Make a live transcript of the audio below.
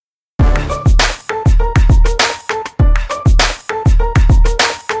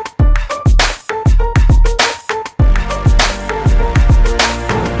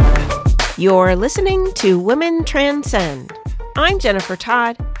You're listening to Women Transcend. I'm Jennifer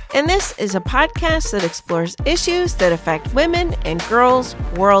Todd, and this is a podcast that explores issues that affect women and girls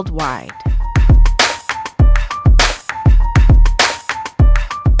worldwide.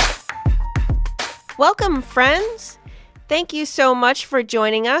 Welcome, friends. Thank you so much for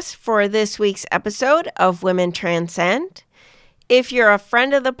joining us for this week's episode of Women Transcend. If you're a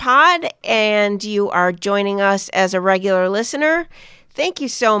friend of the pod and you are joining us as a regular listener, thank you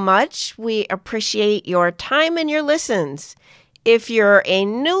so much. We appreciate your time and your listens. If you're a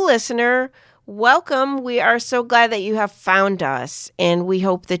new listener, welcome. We are so glad that you have found us, and we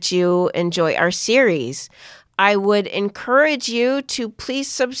hope that you enjoy our series. I would encourage you to please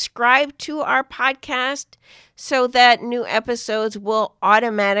subscribe to our podcast so that new episodes will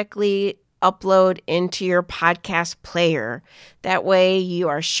automatically upload into your podcast player. That way you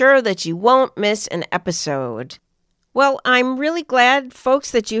are sure that you won't miss an episode. Well, I'm really glad,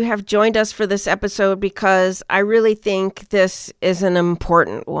 folks, that you have joined us for this episode because I really think this is an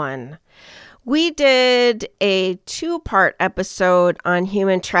important one. We did a 2-part episode on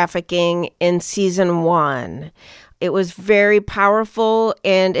human trafficking in season 1. It was very powerful,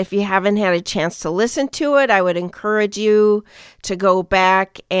 and if you haven't had a chance to listen to it, I would encourage you to go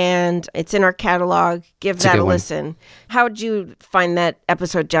back, and it's in our catalog. Give that a listen. How did you find that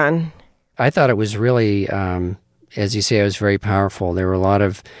episode, John? I thought it was really, as you say, it was very powerful. There were a lot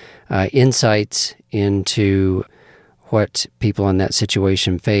of insights into what people in that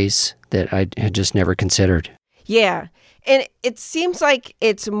situation face that I had just never considered. Yeah, and it seems like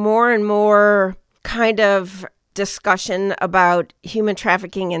it's more and more kind of discussion about human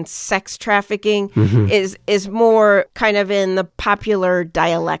trafficking and sex trafficking is more kind of in the popular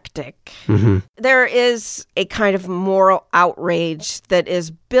dialectic. There is a kind of moral outrage that is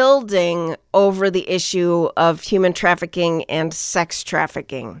building over the issue of human trafficking and sex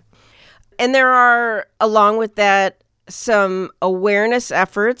trafficking. And there are, along with that, some awareness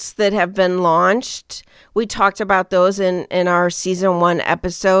efforts that have been launched. We talked about those in our season 1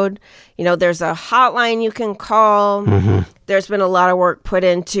 episode. You know, there's a hotline you can call. There's been a lot of work put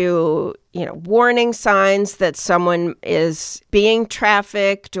into, warning signs that someone is being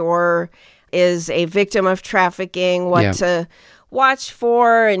trafficked or is a victim of trafficking, what to watch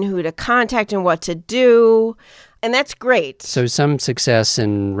for and who to contact and what to do. And that's great. So some success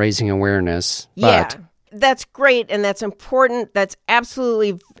in raising awareness. But that's great, and that's important. That's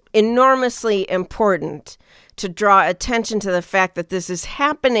absolutely enormously important to draw attention to the fact that this is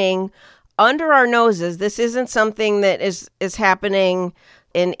happening under our noses. This isn't something that is happening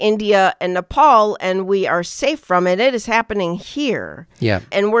in India and Nepal, and we are safe from it. It is happening here.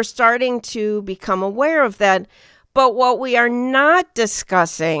 And we're starting to become aware of that. But what we are not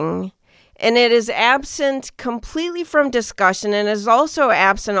discussing, and it is absent completely from discussion and is also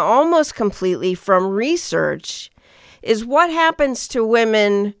absent almost completely from research, is what happens to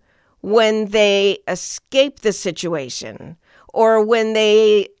women when they escape the situation or when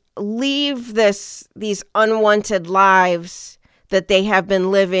they leave these unwanted lives that they have been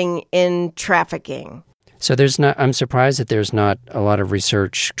living in trafficking. So I'm surprised that there's not a lot of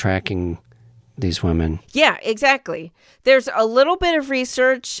research tracking these women. Yeah, exactly. There's a little bit of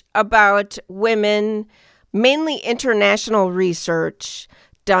research about women, mainly international research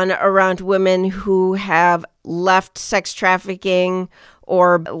done around women who have left sex trafficking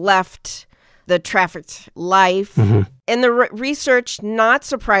or left the trafficked life. And the research, not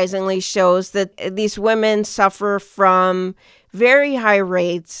surprisingly, shows that these women suffer from very high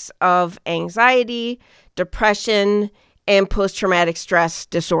rates of anxiety, depression, and post-traumatic stress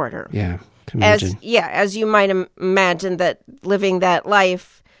disorder. As you might imagine, that living that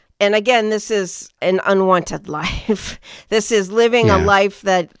life, and again, this is an unwanted life. This is living a life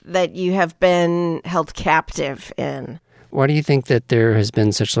that you have been held captive in. Why do you think that there has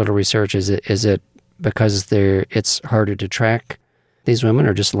been such little research? Is it because it's harder to track these women,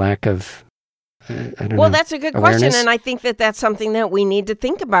 or just lack of Well, that's a good question, and I think that that's something that we need to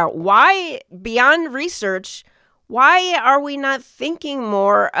think about. Why, beyond research, why are we not thinking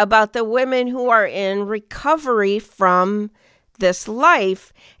more about the women who are in recovery from this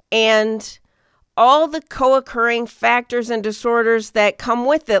life and all the co-occurring factors and disorders that come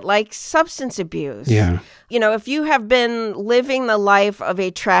with it, like substance abuse? If you have been living the life of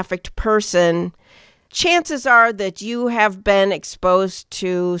a trafficked person, chances are that you have been exposed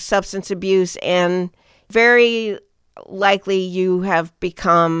to substance abuse, and very likely you have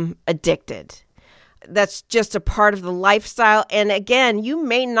become addicted. That's just a part of the lifestyle. And again, you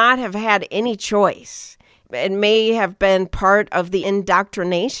may not have had any choice. It may have been part of the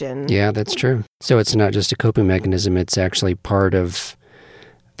indoctrination. Yeah, that's true. So it's not just a coping mechanism. It's actually part of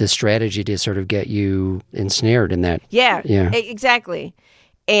the strategy to sort of get you ensnared in that. Yeah, Yeah. Exactly.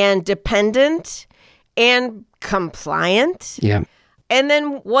 And dependent and compliant. Yeah. And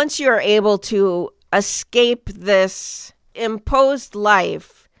then once you're able to escape this imposed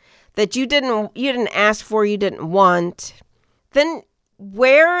life that you didn't ask for, you didn't want, then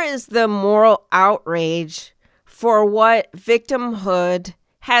where is the moral outrage for what victimhood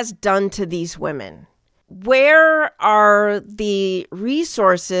has done to these women? Where are the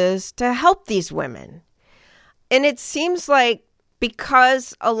resources to help these women? And it seems like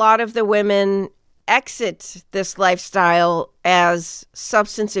because a lot of the women exit this lifestyle as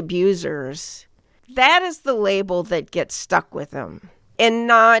substance abusers, that is the label that gets stuck with them. And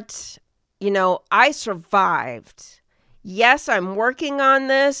not, I survived. Yes, I'm working on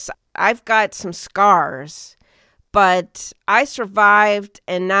this. I've got some scars, but I survived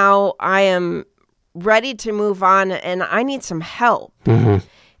and now I am ready to move on and I need some help. Mm-hmm.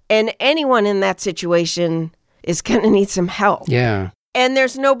 And anyone in that situation is going to need some help. Yeah. And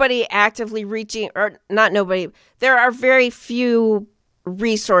there's nobody actively reaching, or not nobody, there are very few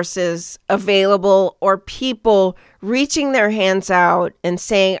resources available or people reaching their hands out and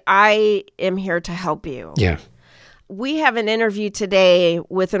saying, I am here to help you. Yeah. We have an interview today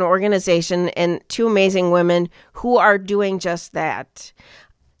with an organization and two amazing women who are doing just that.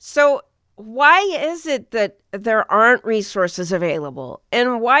 So why is it that there aren't resources available?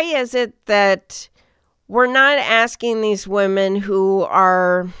 And why is it that we're not asking these women who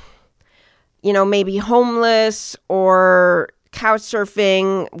are, maybe homeless or couch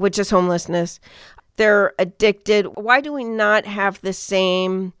surfing, which is homelessness, they're addicted. Why do we not have the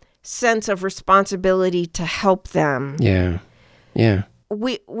same sense of responsibility to help them? Yeah. Yeah.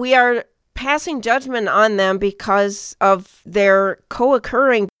 We are passing judgment on them because of their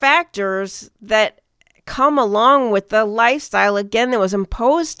co-occurring factors that come along with the lifestyle, again, that was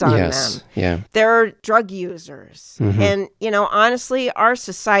imposed on them. Yeah. They're drug users. Mm-hmm. And, honestly, our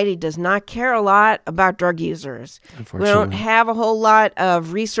society does not care a lot about drug users. We don't have a whole lot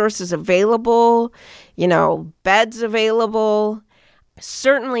of resources available, beds available.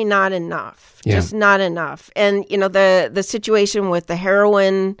 Certainly not enough. Yeah. Just not enough. And, the situation with the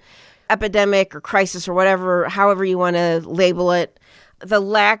heroin epidemic or crisis or whatever, however you want to label it, the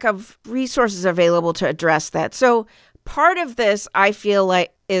lack of resources available to address that. So part of this, I feel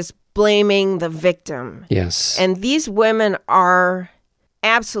like, is blaming the victim. Yes. And these women are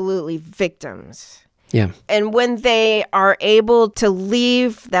absolutely victims. Yeah. And when they are able to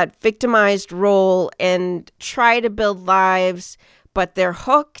leave that victimized role and try to build lives, but they're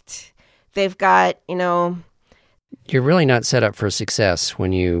hooked, they've got, You're really not set up for success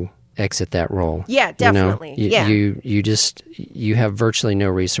when you exit that role. Yeah, definitely. You have virtually no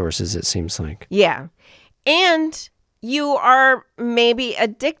resources, it seems like. Yeah. And you are maybe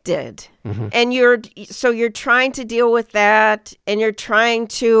addicted. Mm-hmm. And you're trying to deal with that, and you're trying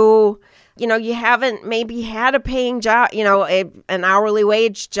to, you haven't maybe had a paying job, an hourly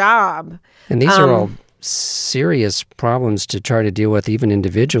wage job. And these are all serious problems to try to deal with even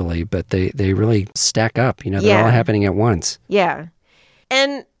individually, but they really stack up. They're all happening at once. Yeah.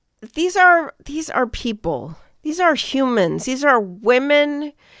 And these are people. These are humans. These are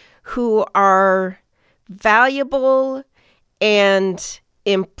women who are valuable and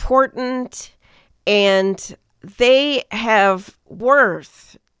important, and they have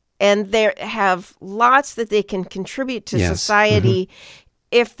worth, and they have lots that they can contribute to society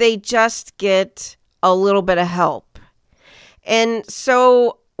if they just get a little bit of help. And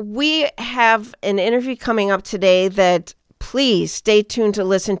so we have an interview coming up today that please stay tuned to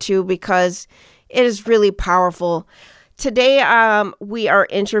listen to because it is really powerful. Today, we are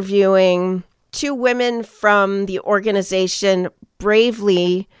interviewing two women from the organization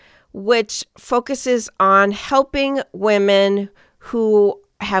Bravely, which focuses on helping women who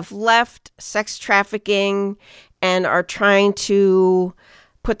have left sex trafficking and are trying to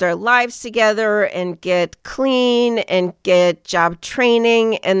put their lives together and get clean and get job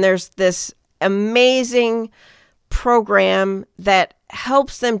training. And there's this amazing program that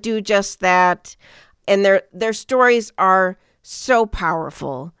helps them do just that. And their stories are so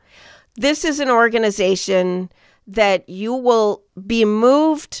powerful. This is an organization that you will be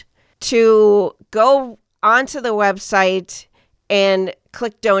moved to go onto the website and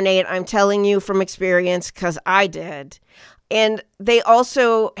click donate. I'm telling you from experience because I did. And they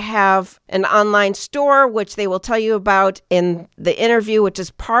also have an online store, which they will tell you about in the interview, which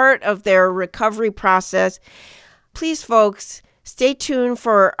is part of their recovery process. Please, folks, stay tuned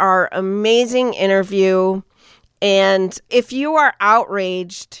for our amazing interview. And if you are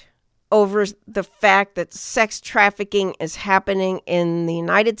outraged over the fact that sex trafficking is happening in the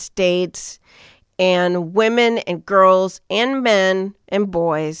United States, and women and girls and men and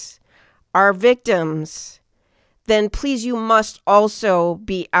boys are victims, then please, you must also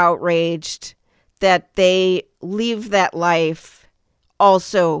be outraged that they leave that life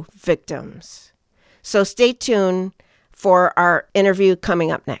also victims. So stay tuned for our interview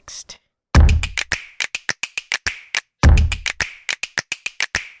coming up next.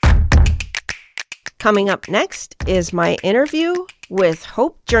 Coming up next is my interview with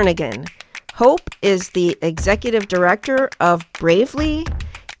Hope Jernigan. Hope is the executive director of Bravely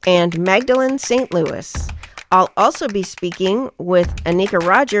and Magdalene St. Louis. I'll also be speaking with Anika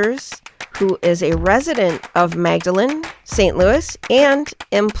Rogers, who is a resident of Magdalene St. Louis and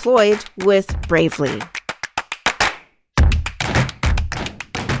employed with Bravely.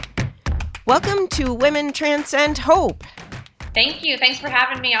 Welcome to Women Transcend Hope. Thank you. Thanks for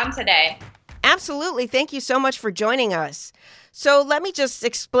having me on today. Absolutely. Thank you so much for joining us. So let me just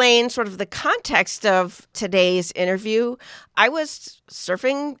explain sort of the context of today's interview. I was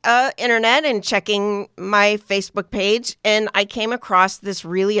surfing internet and checking my Facebook page, and I came across this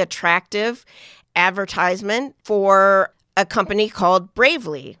really attractive advertisement for a company called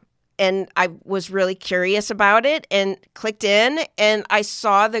Bravely. And I was really curious about it and clicked in, and I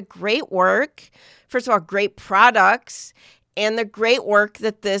saw the great work, first of all, great products, and the great work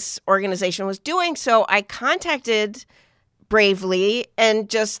that this organization was doing. So I contacted Bravely and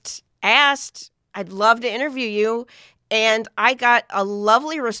just asked, I'd love to interview you. And I got a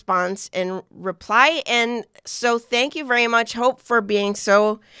lovely response and reply. And so thank you very much, Hope, for being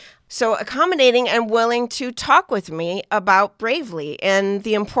so accommodating and willing to talk with me about Bravely and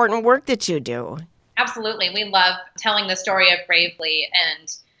the important work that you do. Absolutely. We love telling the story of Bravely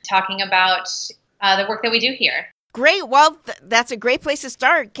and talking about the work that we do here. Great. Well, that's a great place to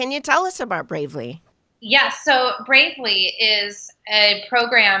start. Can you tell us about Bravely? Yes. So Bravely is a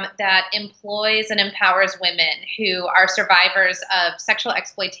program that employs and empowers women who are survivors of sexual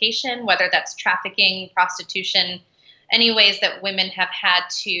exploitation, whether that's trafficking, prostitution, any ways that women have had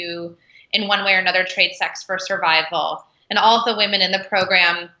to, in one way or another, trade sex for survival. And all of the women in the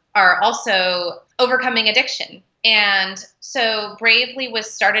program are also overcoming addiction. And so Bravely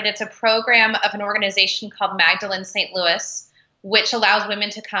was started. It's a program of an organization called Magdalene St. Louis, which allows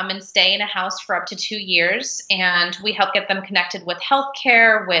women to come and stay in a house for up to 2 years. And we help get them connected with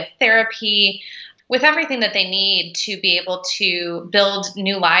healthcare, with therapy, with everything that they need to be able to build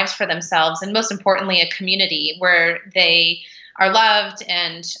new lives for themselves. And most importantly, a community where they are loved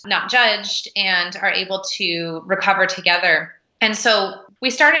and not judged and are able to recover together. And so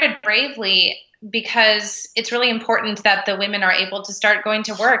we started Bravely because it's really important that the women are able to start going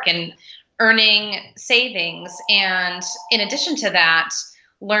to work and earning savings. And in addition to that,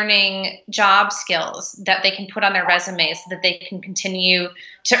 learning job skills that they can put on their resumes so that they can continue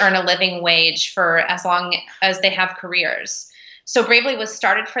to earn a living wage for as long as they have careers. So Bravely was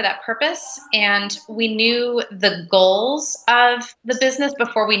started for that purpose, and we knew the goals of the business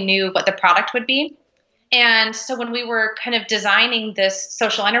before we knew what the product would be. And so when we were kind of designing this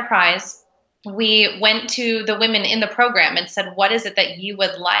social enterprise, we went to the women in the program and said, what is it that you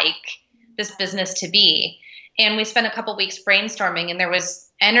would like this business to be? And we spent a couple weeks brainstorming, and there was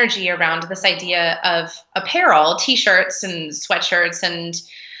energy around this idea of apparel, t-shirts and sweatshirts and,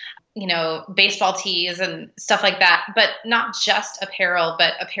 baseball tees and stuff like that, but not just apparel,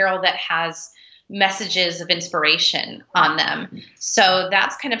 but apparel that has messages of inspiration on them. So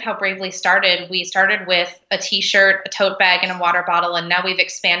that's kind of how Bravely started. We started with a t-shirt, a tote bag, and a water bottle, and now we've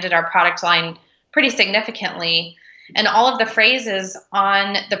expanded our product line pretty significantly. And all of the phrases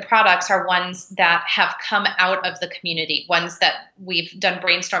on the products are ones that have come out of the community, ones that we've done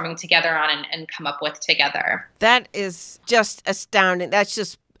brainstorming together on and come up with together. That is just astounding. That's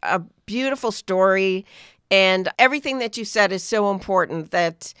just a beautiful story. And everything that you said is so important,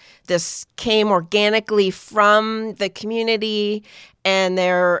 that this came organically from the community and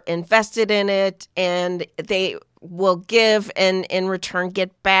they're invested in it and they will give and in return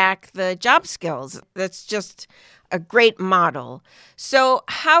get back the job skills. That's just a great model. So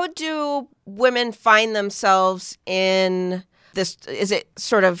how do women find themselves in this? Is it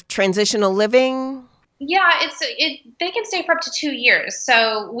sort of transitional living? Yeah, they can stay for up to 2 years.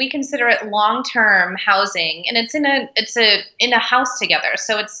 So we consider it long-term housing, and it's in a house together.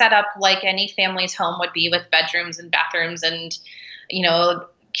 So it's set up like any family's home would be, with bedrooms and bathrooms and,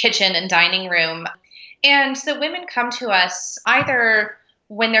 kitchen and dining room. And the women come to us either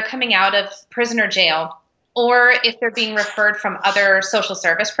when they're coming out of prison or jail, or if they're being referred from other social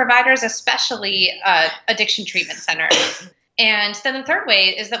service providers, especially addiction treatment centers. And then the third way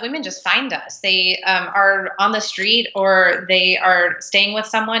is that women just find us. They are on the street or they are staying with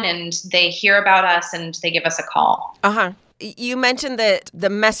someone and they hear about us and they give us a call. Uh-huh. You mentioned that the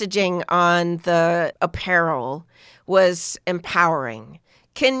messaging on the apparel was empowering.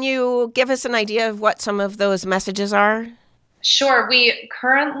 Can you give us an idea of what some of those messages are? Sure. We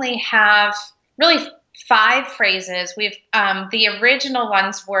currently have really 5 phrases. We've the original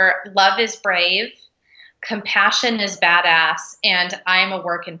ones were "Love is brave," "Compassion is badass," and "I'm a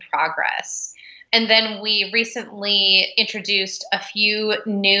work in progress." And then we recently introduced a few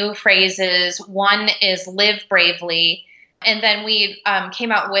new phrases. One is "Live bravely." And then we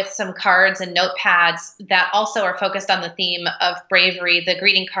came out with some cards and notepads that also are focused on the theme of bravery. The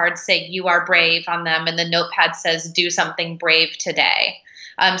greeting cards say "You are brave" on them, and the notepad says "Do something brave today."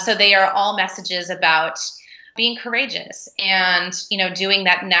 So they are all messages about being courageous and, doing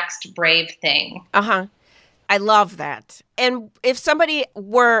that next brave thing. Uh-huh. I love that. And if somebody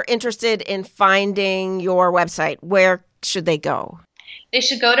were interested in finding your website, where should they go? They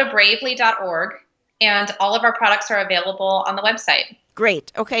should go to bravely.org, and all of our products are available on the website.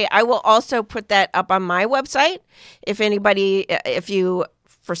 Great. Okay. I will also put that up on my website. If you,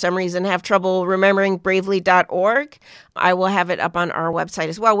 for some reason, have trouble remembering bravely.org, I will have it up on our website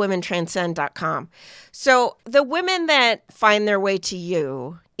as well, womentranscend.com. So the women that find their way to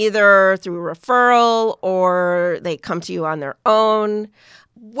you, either through referral or they come to you on their own,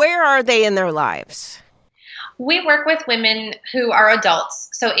 where are they in their lives? We work with women who are adults,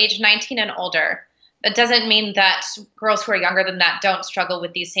 so age 19 and older. That doesn't mean that girls who are younger than that don't struggle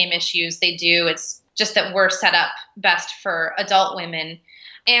with these same issues. They do. It's just that we're set up best for adult women.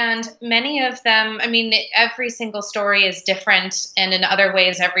 And many of them, every single story is different. And in other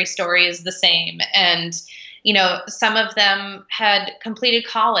ways, every story is the same. And, some of them had completed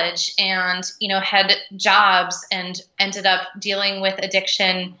college and, had jobs and ended up dealing with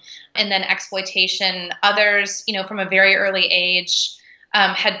addiction and then exploitation. Others, from a very early age,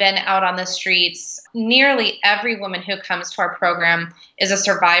 had been out on the streets. Nearly every woman who comes to our program is a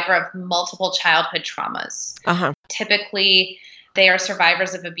survivor of multiple childhood traumas. Uh-huh. Typically, they are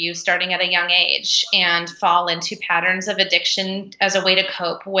survivors of abuse starting at a young age and fall into patterns of addiction as a way to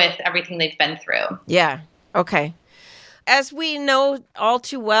cope with everything they've been through. Yeah. Okay. As we know all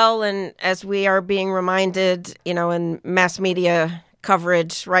too well, and as we are being reminded, in mass media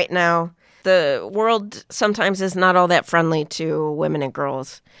coverage right now, the world sometimes is not all that friendly to women and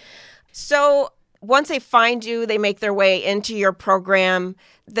girls. So once they find you, they make their way into your program,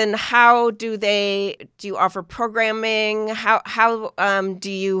 then how do you offer programming? How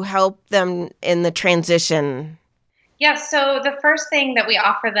do you help them in the transition? Yeah, so the first thing that we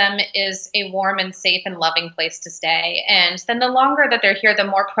offer them is a warm and safe and loving place to stay. And then the longer that they're here, the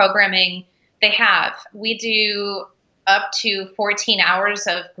more programming they have. We do up to 14 hours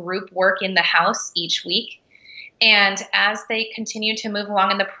of group work in the house each week. And as they continue to move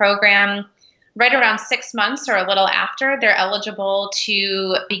along in the program, right around 6 months or a little after, they're eligible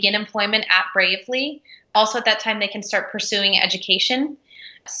to begin employment at Bravely. Also at that time, they can start pursuing education.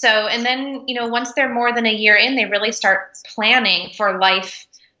 So, and then, once they're more than a year in, they really start planning for life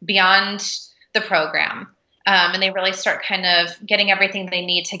beyond the program. And they really start kind of getting everything they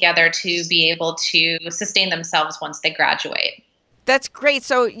need together to be able to sustain themselves once they graduate. That's great.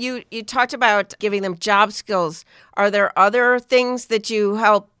 So you talked about giving them job skills. Are there other things that you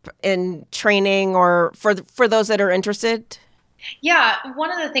help in training or for those that are interested? Yeah,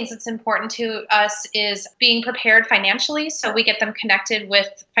 one of the things that's important to us is being prepared financially. So we get them connected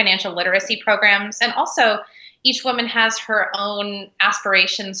with financial literacy programs. And also, each woman has her own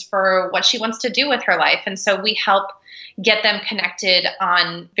aspirations for what she wants to do with her life. And so we help get them connected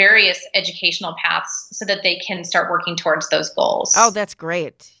on various educational paths so that they can start working towards those goals. Oh, that's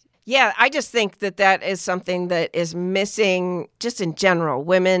great. Yeah, I just think that is something that is missing just in general.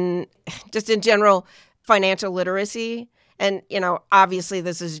 Women, just in general, financial literacy. And, obviously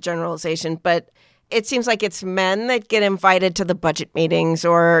this is a generalization, but it seems like it's men that get invited to the budget meetings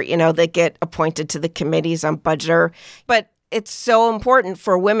or, that get appointed to the committees on budget. But it's so important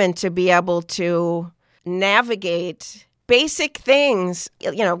for women to be able to navigate basic things,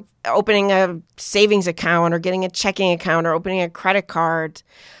 opening a savings account or getting a checking account or opening a credit card.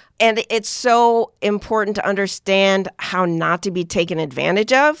 And it's so important to understand how not to be taken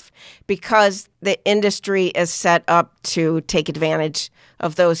advantage of because the industry is set up to take advantage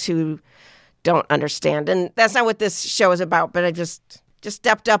of those who don't understand. And that's not what this show is about, but I just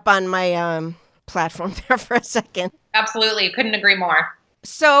stepped up on my platform there for a second. Absolutely. Couldn't agree more.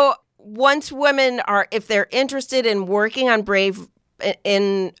 So once women if they're interested in working on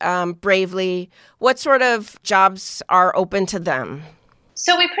in Bravely, what sort of jobs are open to them?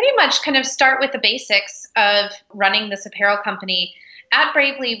 So we pretty much kind of start with the basics of running this apparel company. At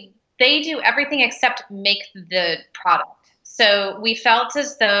Bravely, they do everything except make the product. So we felt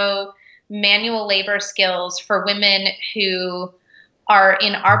as though manual labor skills for women who are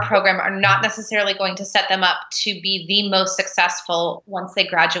in our program are not necessarily going to set them up to be the most successful once they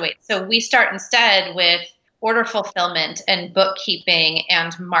graduate. So we start instead with order fulfillment and bookkeeping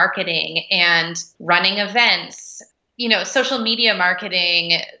and marketing and running events, social media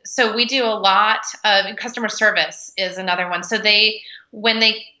marketing. So we do a lot of customer service is another one. So when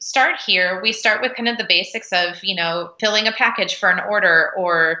they start here, we start with kind of the basics of, filling a package for an order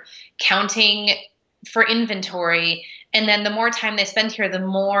or counting for inventory. And then the more time they spend here, the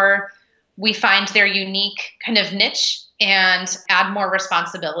more we find their unique kind of niche and add more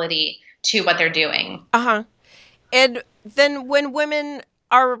responsibility to what they're doing. Uh-huh. And then when women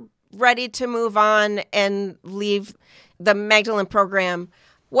are ready to move on and leave the Magdalene program,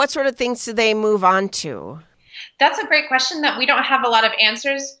 what sort of things do they move on to? That's a great question that we don't have a lot of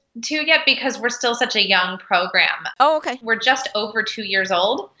answers to yet because we're still such a young program. Oh, okay. We're just over 2 years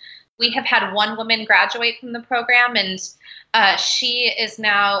old. We have had one woman graduate from the program, and she is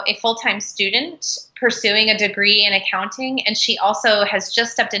now a full-time student pursuing a degree in accounting, and she also has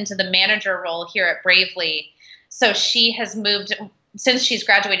just stepped into the manager role here at Bravely. So she has moved, since she's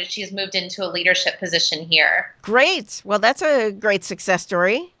graduated, she's moved into a leadership position here. Great. Well, that's a great success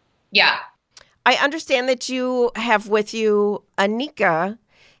story. Yeah. I understand that you have with you Anika.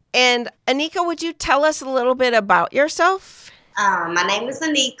 And Anika, would you tell us a little bit about yourself? My name is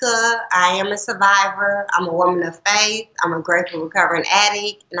Anika. I am a survivor. I'm a woman of faith. I'm a grateful recovering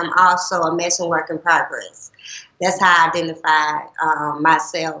addict, and I'm also a mess and work in progress. That's how I identify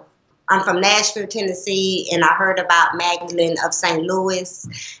myself. I'm from Nashville, Tennessee, and I heard about Magdalene of St. Louis,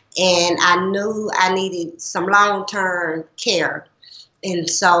 and I knew I needed some long-term care. And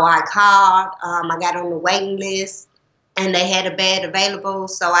so I called. I got on the waiting list, and they had a bed available,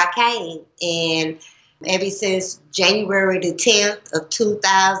 so I came. And ever since January the 10th of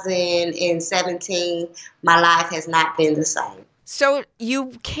 2017, my life has not been the same. So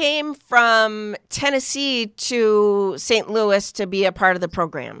you came from Tennessee to St. Louis to be a part of the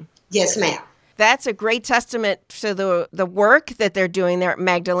program? Yes, ma'am. That's a great testament to the work that they're doing there at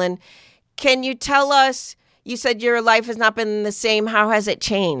Magdalene. Can you tell us, you said your life has not been the same. How has it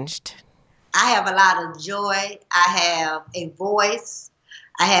changed? I have a lot of joy. I have a voice.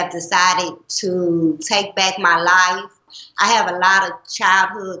 I have decided to take back my life. I have a lot of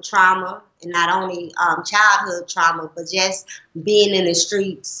childhood trauma, and not only childhood trauma, but just being in the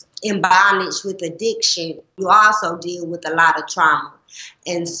streets in bondage with addiction. You also deal with a lot of trauma.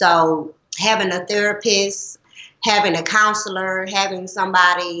 And so having a therapist, having a counselor, having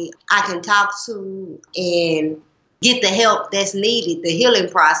somebody I can talk to and get the help that's needed, the healing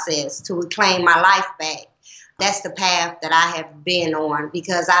process to reclaim my life back. That's the path that I have been on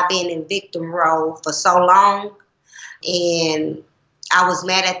because I've been in victim role for so long, and I was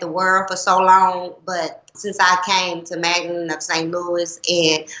mad at the world for so long. But since I came to Magdalene of St. Louis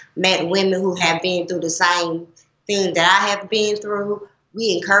and met women who have been through the same thing that I have been through,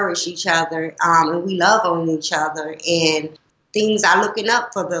 we encourage each other and we love on each other, and things are looking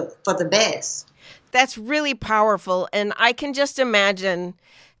up for the best. That's really powerful, and I can just imagine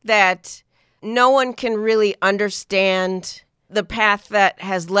that no one can really understand the path that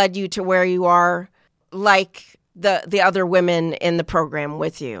has led you to where you are like the other women in the program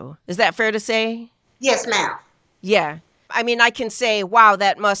with you. Is that fair to say? Yes, ma'am. Yeah. I mean, I can say, wow,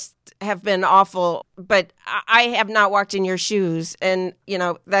 that must have been awful, but I have not walked in your shoes. And,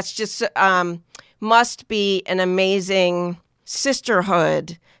 that's just must be an amazing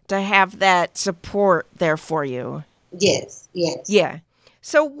sisterhood to have that support there for you. Yes, yes. Yeah.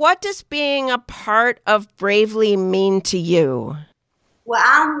 So what does being a part of Bravely mean to you? Well,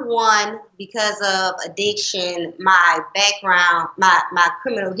 I'm one because of addiction. My background, my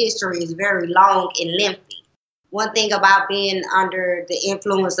criminal history is very long and lengthy. One thing about being under the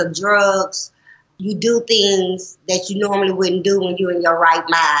influence of drugs, you do things that you normally wouldn't do when you're in your right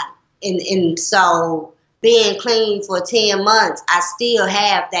mind. And so being clean for 10 months, I still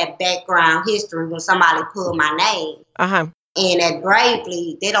have that background history when somebody pulled my name. Uh-huh. And at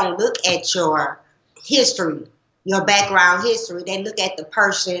Bravely, they don't look at your history, your background history. They look at the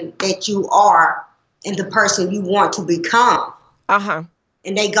person that you are and the person you want to become. Uh-huh.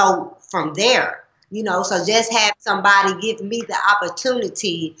 And they go from there. So just have somebody give me the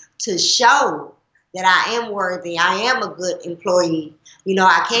opportunity to show that I am worthy. I am a good employee.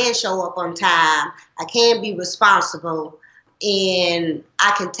 I can show up on time. I can be responsible. and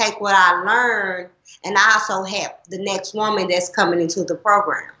I can take what I learned and also help the next woman that's coming into the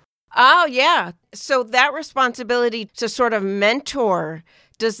program. Oh, yeah. So that responsibility to sort of mentor,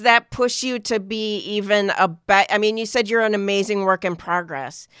 does that push you to be even a better? I mean, you said you're an amazing work in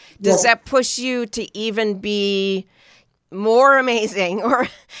progress. Does Yes. that push you to even be more amazing, or,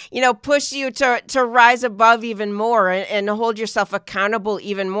 push you to rise above even more and hold yourself accountable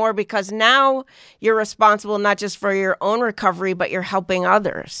even more, because now you're responsible not just for your own recovery, but you're helping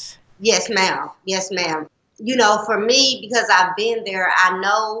others? Yes, ma'am. Yes, ma'am. For me, because I've been there, I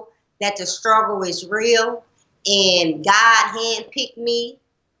know that the struggle is real, and God handpicked me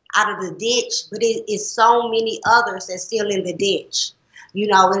out of the ditch, but it is so many others that's still in the ditch,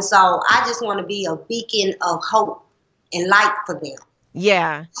 and so I just want to be a beacon of hope and light for them.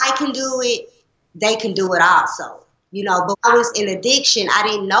 Yeah. I can do it, they can do it also. But I was in addiction, I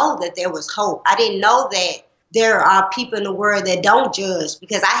didn't know that there was hope. I didn't know that there are people in the world that don't judge,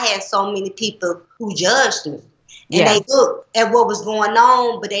 because I had so many people who judged me. And they looked at what was going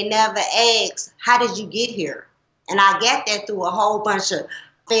on, but they never asked, how did you get here? And I got that through a whole bunch of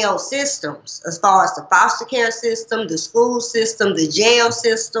failed systems, as far as the foster care system, the school system, the jail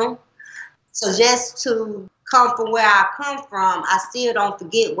system. So just to come from where I come from, I still don't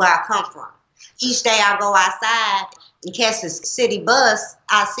forget where I come from. Each day I go outside and catch the city bus,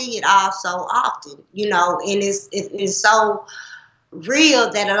 I see it all so often, and it's so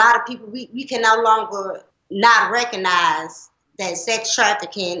real that a lot of people, we can no longer not recognize that sex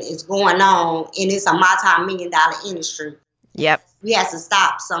trafficking is going on, and it's a multi-million-dollar industry. Yep. We have to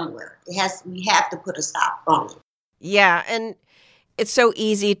stop somewhere. We have to put a stop on it. Yeah, and it's so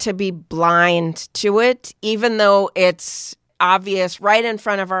easy to be blind to it, even though it's obvious right in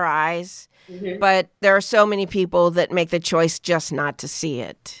front of our eyes. Mm-hmm. But there are so many people that make the choice just not to see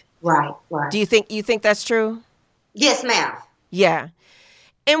it. Right. Do you think that's true? Yes, ma'am. Yeah.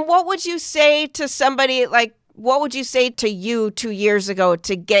 And what would you say to somebody, what would you say to you 2 years ago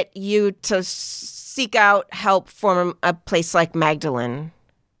to get you to seek out help from a place like Magdalene?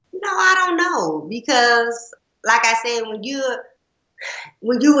 I don't know, because like I said, when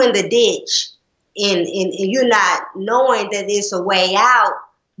you're in the ditch and you're not knowing that there's a way out,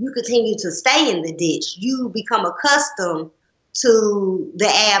 you continue to stay in the ditch. You become accustomed to the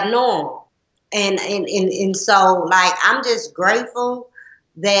abnormal. And so, I'm just grateful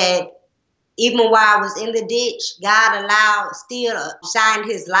that even while I was in the ditch, God allowed still shine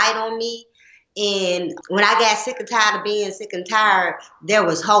his light on me. And when I got sick and tired of being sick and tired, there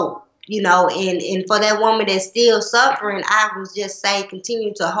was hope, and for that woman that's still suffering, I would just say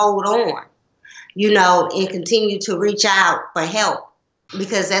continue to hold on, and continue to reach out for help,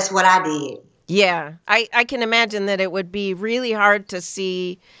 because that's what I did. Yeah, I can imagine that it would be really hard to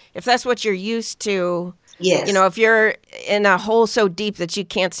see if that's what you're used to. Yes. If you're in a hole so deep that you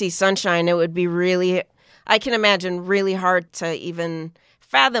can't see sunshine, it would be really, I can imagine, really hard to even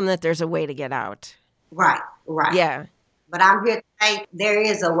fathom that there's a way to get out. Right. Yeah. But I'm here to say there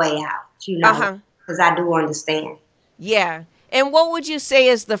is a way out, because I do understand. Yeah. And what would you say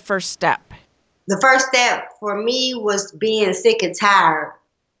is the first step? The first step for me was being sick and tired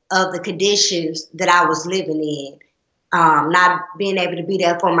of the conditions that I was living in, not being able to be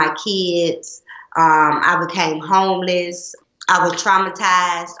there for my kids. I became homeless. I was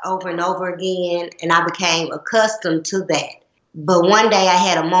traumatized over and over again, and I became accustomed to that. But one day I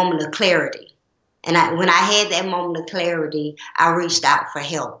had a moment of clarity. And when I had that moment of clarity, I reached out for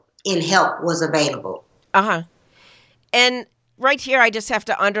help, and help was available. And right here, I just have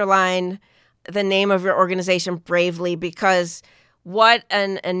to underline the name of your organization, Bravely, because what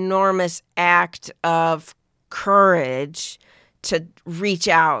an enormous act of courage to reach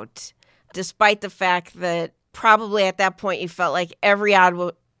out, despite the fact that probably at that point you felt like every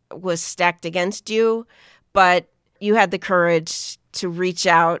odd was stacked against you, but you had the courage to reach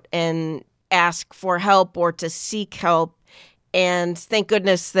out and ask for help or to seek help, and thank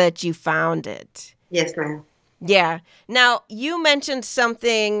goodness that you found it. Yes, ma'am. Yeah. Now, you mentioned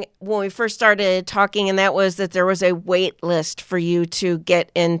something when we first started talking, and that was that there was a wait list for you to get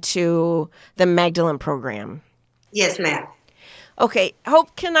into the Magdalene program. Yes, ma'am. Okay.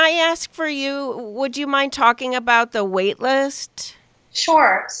 Hope, can I ask for you, would you mind talking about the wait list?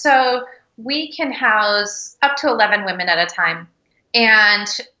 Sure. So we can house up to 11 women at a time. And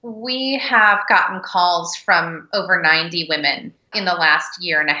we have gotten calls from over 90 women in the last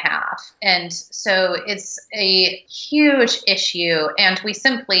year and a half. And so it's a huge issue, and we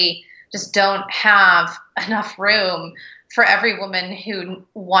simply just don't have enough room for every woman who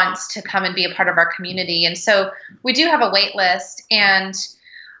wants to come and be a part of our community. And so we do have a wait list, and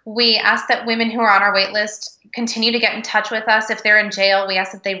We ask that women who are on our wait list continue to get in touch with us. If they're in jail, we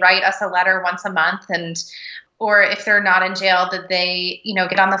ask that they write us a letter once a month, or if they're not in jail, that they,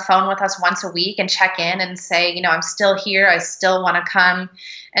 get on the phone with us once a week and check in and say, I'm still here. I still want to come.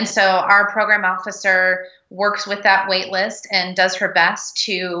 And so our program officer works with that wait list and does her best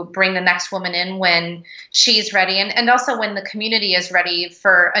to bring the next woman in when she's ready. And also when the community is ready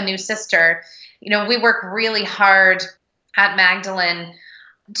for a new sister. We work really hard at Magdalene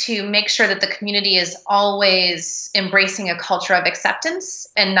to make sure that the community is always embracing a culture of acceptance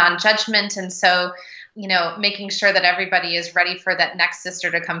and non-judgment. And so, making sure that everybody is ready for that next sister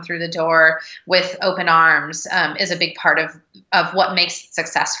to come through the door with open arms is a big part of what makes it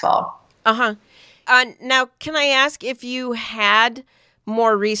successful. Uh-huh. Now, can I ask, if you had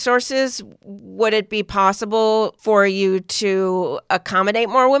more resources, would it be possible for you to accommodate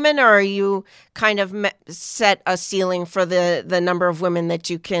more women, or are you kind of set a ceiling for the number of women that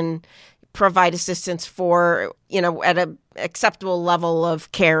you can provide assistance for, at an acceptable level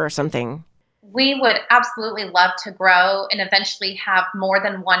of care or something? We would absolutely love to grow and eventually have more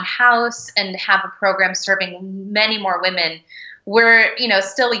than one house and have a program serving many more women. We're,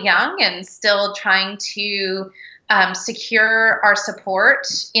 still young and still trying to secure our support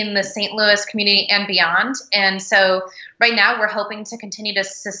in the St. Louis community and beyond. And so right now we're hoping to continue to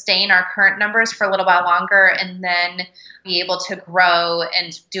sustain our current numbers for a little while longer and then be able to grow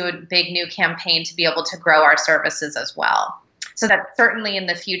and do a big new campaign to be able to grow our services as well. So that's certainly in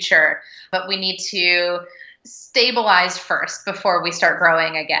the future, but we need to stabilize first before we start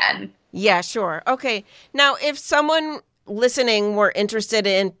growing again. Yeah, sure. Okay. Now, if someone listening were interested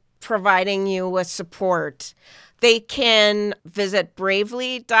in providing you with support, they can visit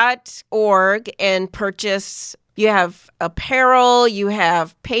bravely.org and purchase. You have apparel, you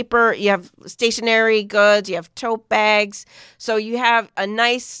have paper, you have stationery goods, you have tote bags. So you have a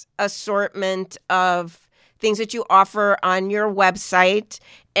nice assortment of things that you offer on your website.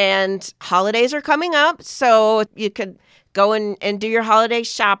 And holidays are coming up, so you could go and do your holiday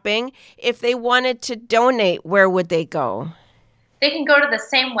shopping. If they wanted to donate, where would they go? They can go to the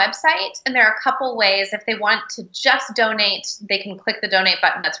same website, and there are a couple ways. If they want to just donate, they can click the donate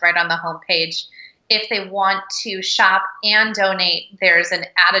button that's right on the homepage. If they want to shop and donate, there's an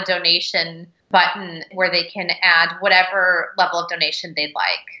add a donation button where they can add whatever level of donation they'd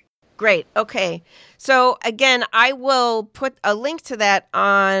like. Great. Okay. So again, I will put a link to that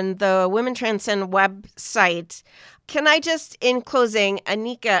on the Women Transcend website. Can I just, in closing,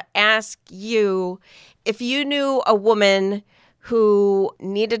 Anika, ask you, if you knew a woman who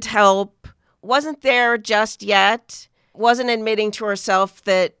needed help, wasn't there just yet, wasn't admitting to herself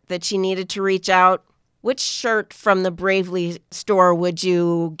that she needed to reach out, which shirt from the Bravely store would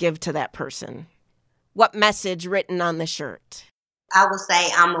you give to that person? What message written on the shirt? I would say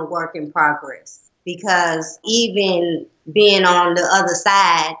I'm a work in progress, because even being on the other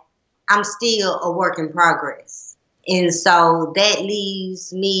side, I'm still a work in progress. And so that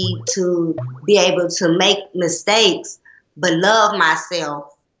leaves me to be able to make mistakes, but love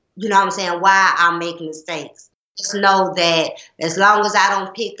myself, while I'm making mistakes. Just know that as long as I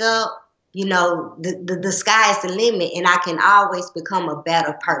don't pick up, the sky is the limit, and I can always become a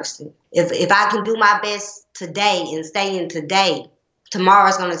better person. If I can do my best today and stay in today,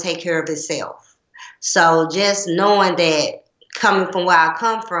 tomorrow's going to take care of itself. So just knowing that, coming from where I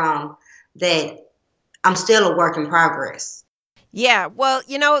come from, that I'm still a work in progress. Yeah, well,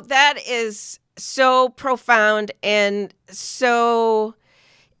 that is so profound and so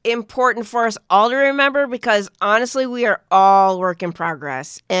important for us all to remember, because honestly, we are all work in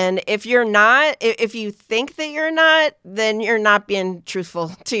progress. And if you're not, if you think that you're not, then you're not being truthful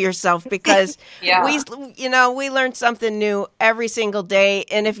to yourself, because we learn something new every single day.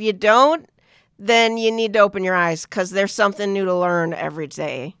 And if you don't, then you need to open your eyes, because there's something new to learn every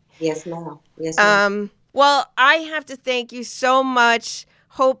day. Yes, ma'am. Yes, ma'am. Well, I have to thank you so much,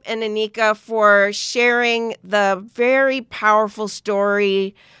 Hope and Anika, for sharing the very powerful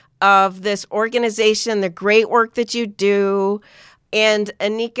story of this organization, the great work that you do. And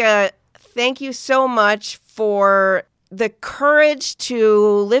Anika, thank you so much for the courage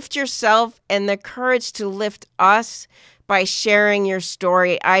to lift yourself and the courage to lift us by sharing your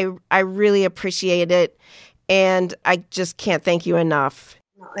story. I really appreciate it, and I just can't thank you enough.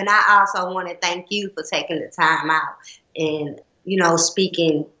 And I also want to thank you for taking the time out and,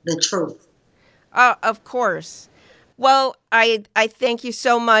 speaking the truth. Of course. Well, I thank you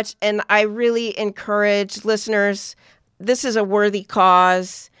so much, and I really encourage listeners, this is a worthy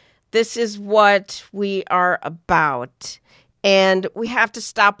cause. This is what we are about. And we have to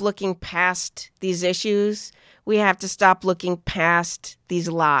stop looking past these issues. we have to stop looking past these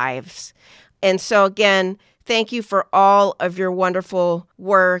lives. And so again, thank you for all of your wonderful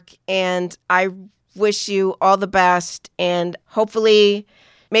work. And I wish you all the best. And hopefully,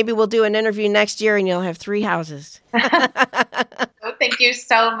 maybe we'll do an interview next year and you'll have 3 houses. Thank you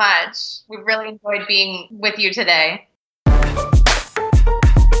so much. We really enjoyed being with you today.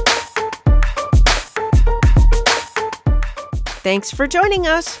 Thanks for joining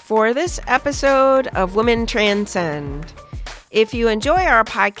us for this episode of Women Transcend. If you enjoy our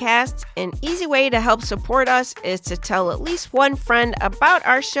podcast, an easy way to help support us is to tell at least one friend about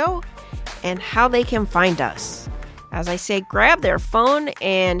our show and how they can find us. As I say, grab their phone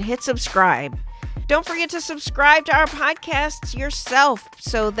and hit subscribe. Don't forget to subscribe to our podcast yourself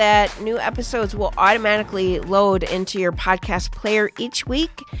so that new episodes will automatically load into your podcast player each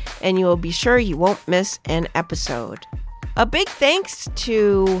week, and you will be sure you won't miss an episode. A big thanks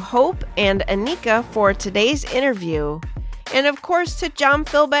to Hope and Anika for today's interview. And of course to John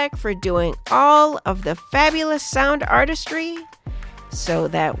Philbeck for doing all of the fabulous sound artistry so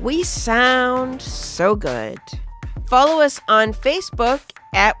that we sound so good. Follow us on Facebook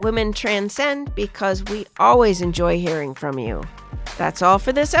at Women Transcend because we always enjoy hearing from you. That's all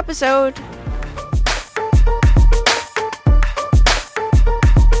for this episode.